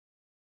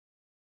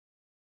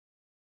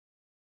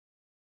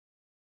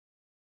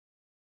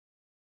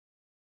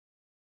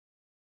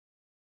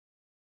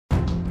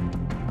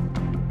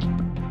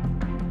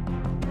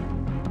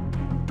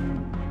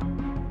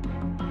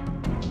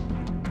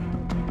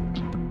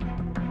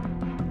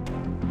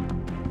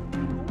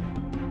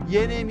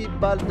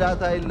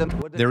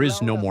There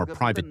is no more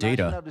private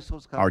data.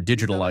 Our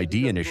Digital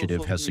ID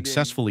initiative has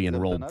successfully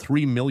enrolled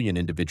 3 million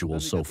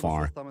individuals so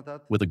far,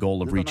 with a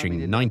goal of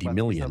reaching 90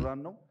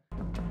 million.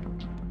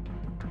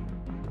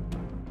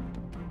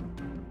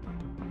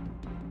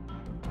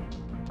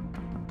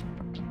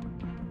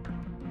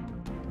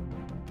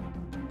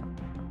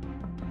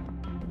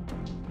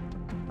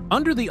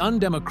 Under the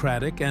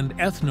undemocratic and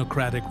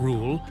ethnocratic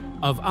rule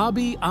of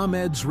Abiy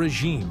Ahmed's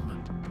regime,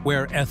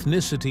 where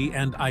ethnicity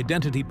and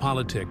identity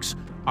politics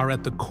are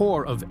at the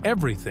core of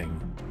everything,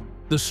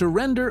 the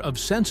surrender of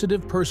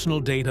sensitive personal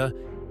data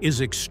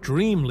is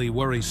extremely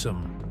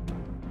worrisome.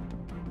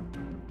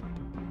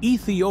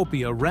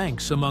 Ethiopia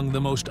ranks among the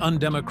most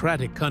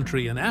undemocratic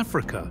country in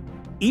Africa,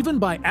 even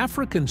by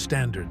African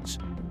standards.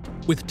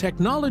 With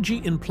technology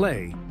in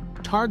play,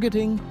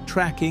 targeting,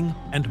 tracking,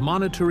 and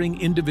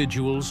monitoring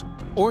individuals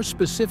or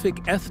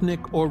specific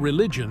ethnic or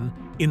religion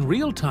in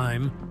real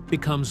time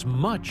becomes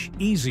much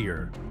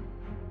easier.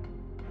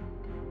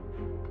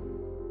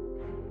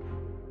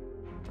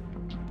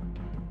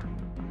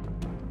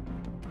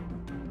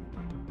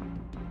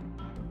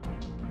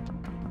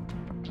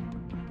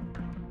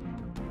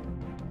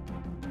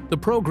 The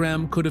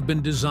program could have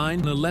been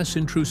designed in a less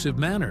intrusive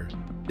manner.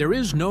 There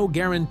is no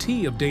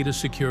guarantee of data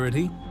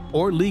security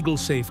or legal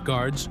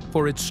safeguards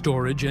for its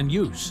storage and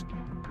use.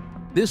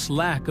 This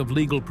lack of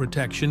legal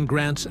protection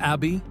grants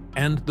Abiy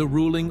and the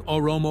ruling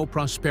Oromo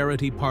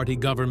Prosperity Party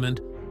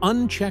government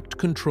unchecked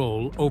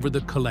control over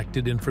the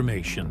collected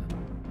information.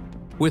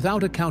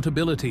 Without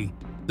accountability,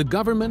 the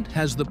government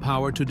has the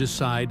power to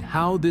decide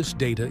how this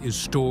data is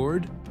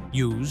stored,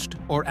 used,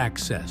 or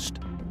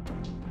accessed.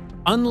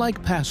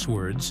 Unlike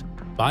passwords,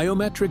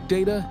 biometric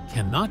data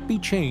cannot be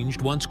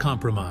changed once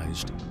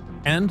compromised,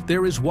 and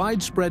there is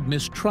widespread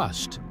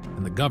mistrust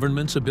in the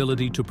government's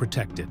ability to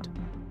protect it.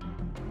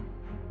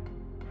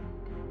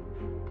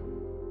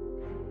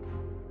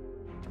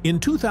 In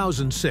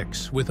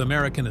 2006, with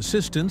American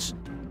assistance,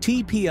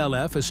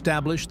 TPLF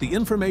established the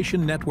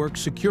Information Network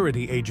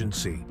Security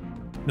Agency,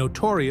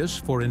 notorious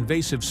for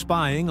invasive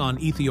spying on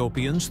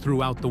Ethiopians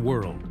throughout the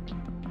world.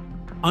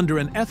 Under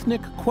an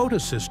ethnic quota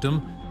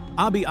system,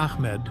 Abiy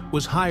Ahmed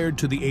was hired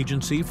to the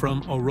agency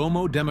from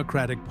Oromo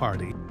Democratic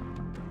Party.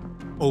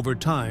 Over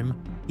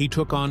time, he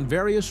took on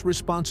various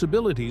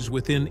responsibilities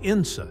within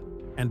INSA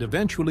and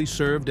eventually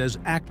served as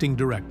acting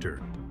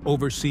director,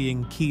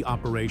 overseeing key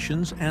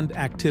operations and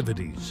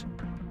activities.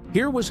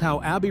 Here was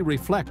how Abiy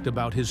reflected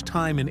about his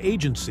time in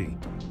agency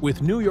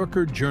with New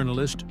Yorker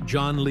journalist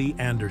John Lee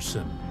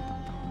Anderson.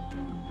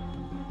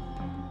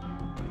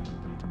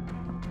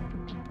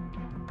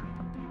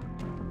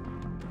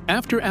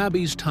 After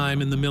Abiy's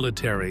time in the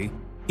military,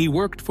 he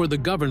worked for the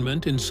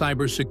government in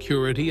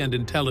cybersecurity and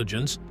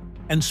intelligence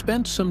and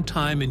spent some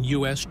time in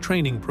U.S.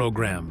 training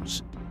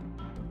programs.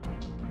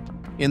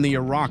 In the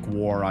Iraq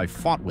War, I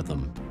fought with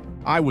them.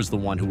 I was the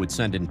one who would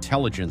send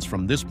intelligence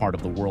from this part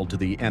of the world to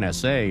the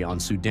NSA on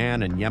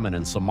Sudan and Yemen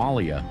and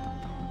Somalia.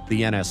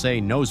 The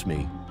NSA knows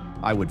me.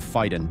 I would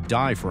fight and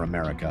die for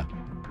America.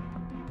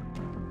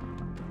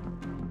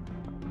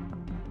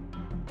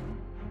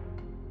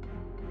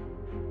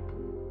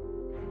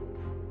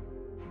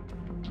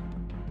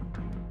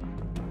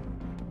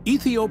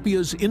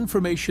 Ethiopia's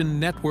Information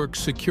Network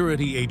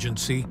Security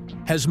Agency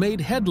has made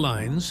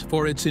headlines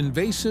for its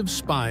invasive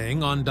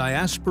spying on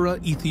diaspora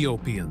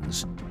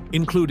Ethiopians,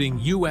 including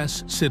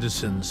U.S.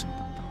 citizens.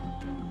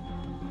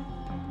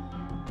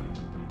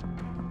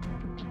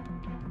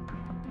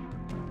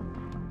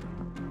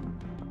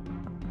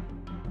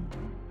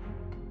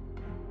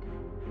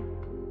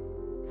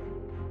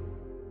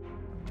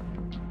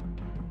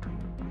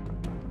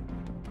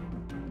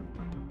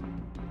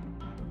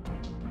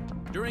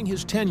 During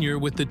his tenure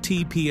with the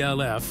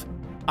TPLF,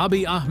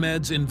 Abiy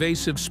Ahmed's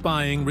invasive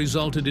spying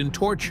resulted in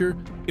torture,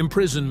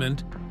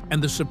 imprisonment,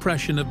 and the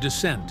suppression of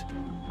dissent,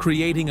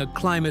 creating a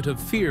climate of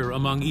fear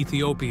among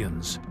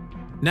Ethiopians.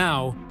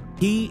 Now,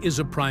 he is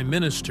a prime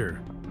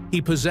minister.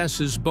 He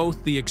possesses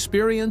both the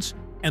experience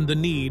and the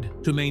need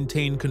to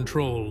maintain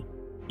control,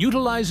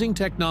 utilizing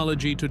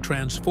technology to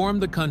transform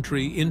the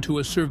country into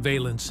a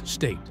surveillance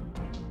state.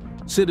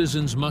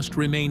 Citizens must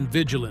remain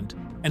vigilant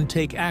and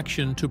take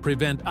action to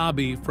prevent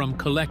Abiy from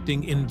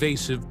collecting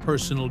invasive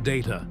personal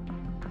data.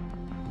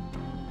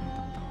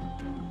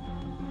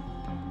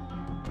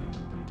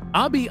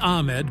 Abiy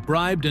Ahmed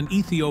bribed an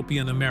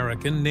Ethiopian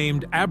American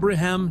named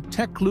Abraham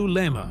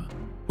Teklulema,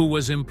 who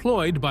was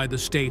employed by the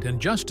state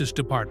and justice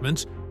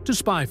departments to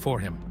spy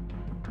for him.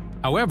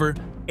 However,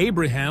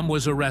 Abraham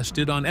was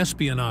arrested on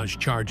espionage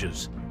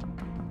charges.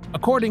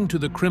 According to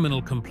the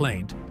criminal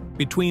complaint,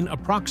 between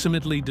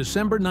approximately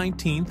December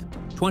 19,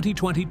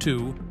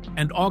 2022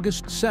 and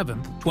August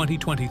 7,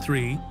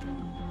 2023,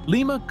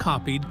 Lema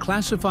copied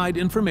classified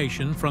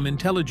information from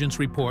intelligence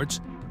reports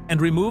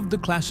and removed the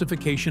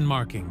classification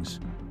markings.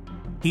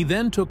 He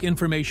then took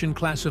information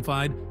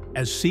classified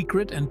as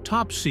secret and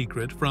top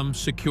secret from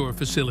secure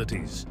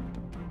facilities.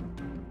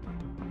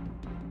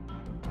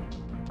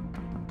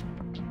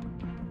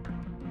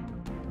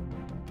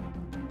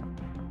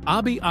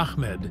 Abiy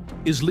Ahmed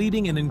is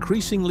leading an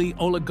increasingly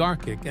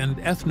oligarchic and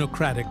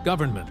ethnocratic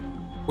government,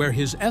 where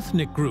his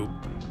ethnic group,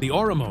 the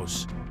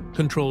Oromos,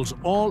 controls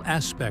all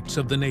aspects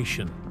of the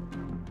nation.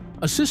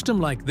 A system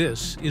like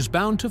this is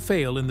bound to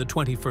fail in the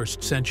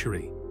 21st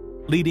century,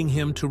 leading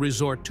him to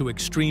resort to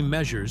extreme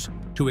measures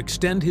to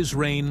extend his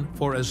reign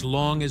for as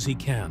long as he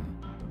can.